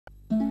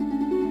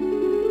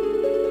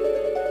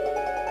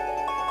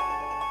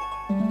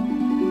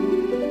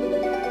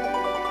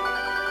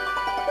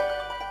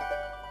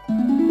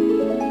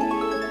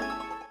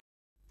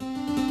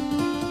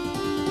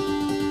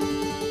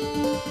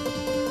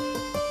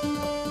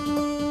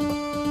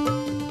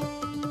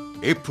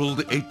April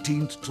the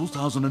 18th,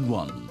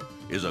 2001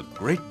 is a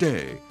great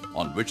day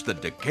on which the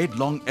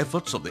decade-long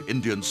efforts of the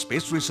Indian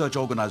Space Research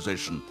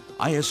Organization,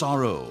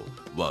 ISRO,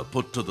 were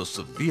put to the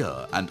severe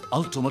and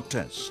ultimate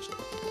test.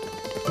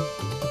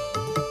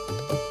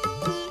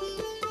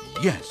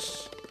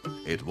 Yes,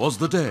 it was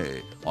the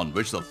day on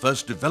which the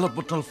first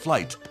developmental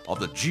flight of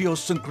the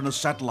Geosynchronous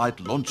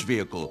Satellite Launch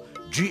Vehicle,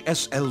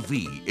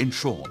 GSLV in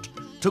short,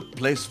 took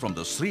place from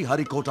the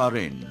Sriharikota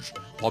range,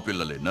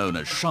 popularly known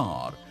as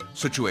Shar,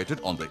 situated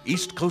on the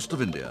east coast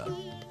of India.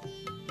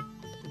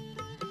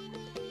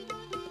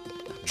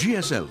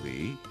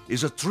 GSLV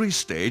is a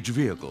three-stage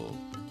vehicle.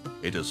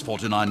 It is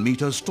 49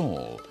 meters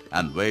tall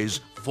and weighs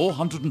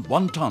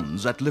 401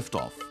 tons at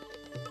liftoff.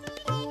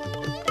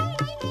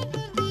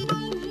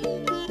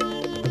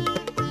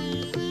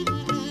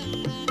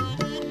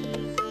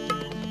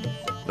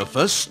 The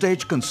first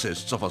stage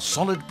consists of a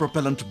solid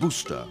propellant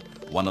booster,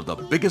 one of the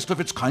biggest of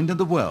its kind in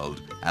the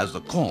world, as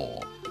the core,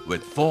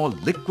 with 4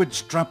 liquid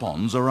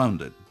strap-ons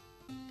around it.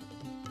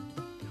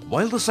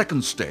 While the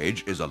second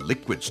stage is a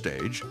liquid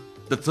stage,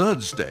 the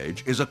third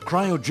stage is a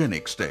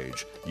cryogenic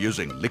stage,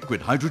 using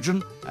liquid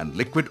hydrogen and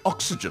liquid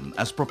oxygen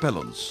as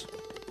propellants.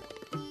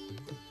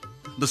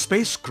 The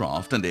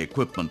spacecraft and the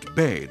equipment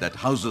bay that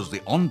houses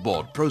the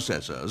onboard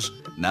processors,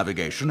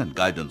 navigation and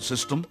guidance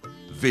system,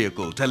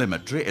 vehicle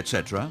telemetry,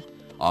 etc.,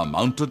 are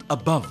mounted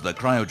above the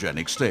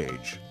cryogenic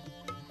stage.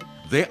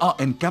 They are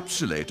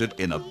encapsulated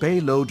in a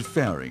payload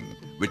fairing,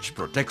 which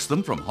protects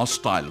them from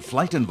hostile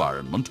flight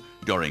environment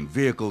during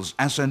vehicle's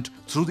ascent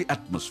through the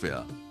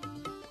atmosphere.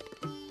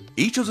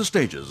 Each of the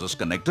stages is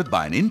connected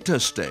by an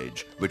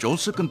interstage, which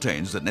also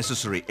contains the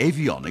necessary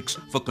avionics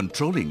for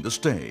controlling the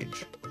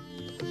stage.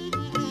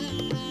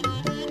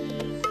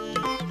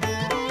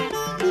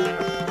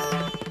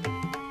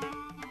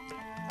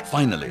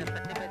 Finally,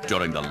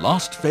 during the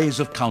last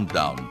phase of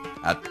countdown,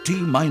 at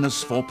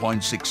T-minus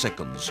 4.6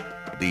 seconds,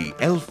 the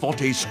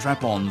L-40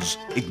 strap-ons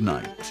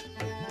ignite.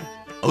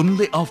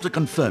 Only after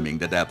confirming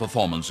that their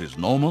performance is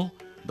normal,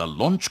 the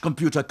launch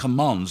computer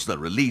commands the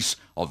release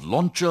of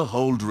Launcher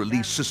Hold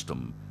Release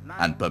System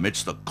and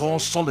permits the core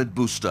solid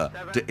booster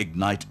to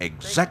ignite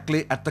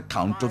exactly at the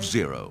count of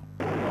 0.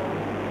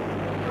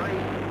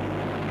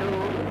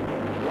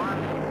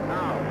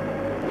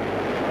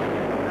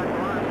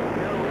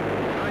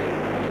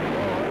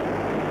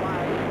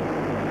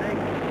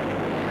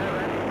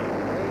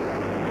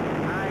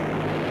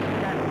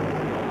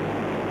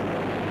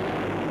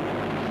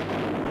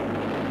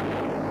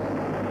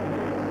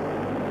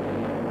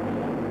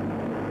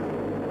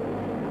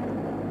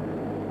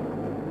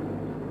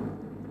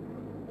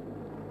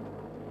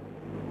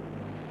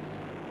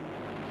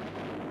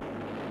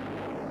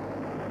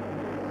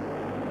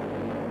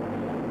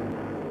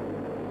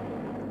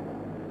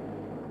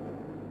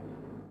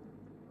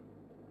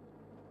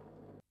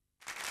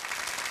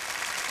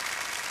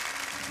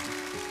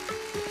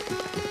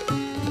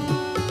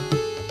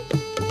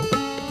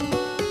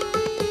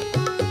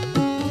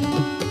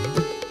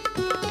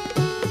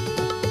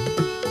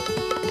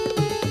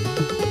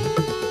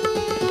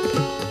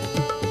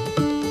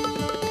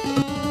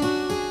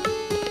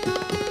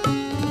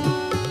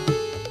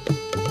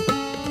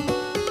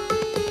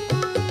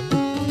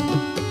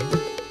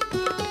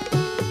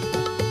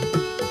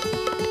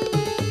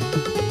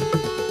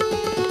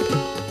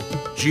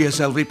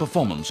 GSLV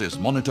performance is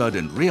monitored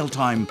in real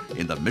time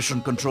in the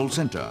Mission Control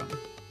Center.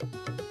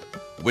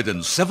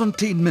 Within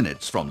 17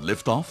 minutes from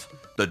liftoff,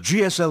 the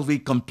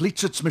GSLV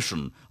completes its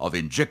mission of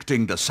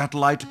injecting the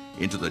satellite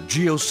into the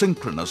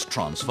geosynchronous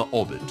transfer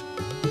orbit.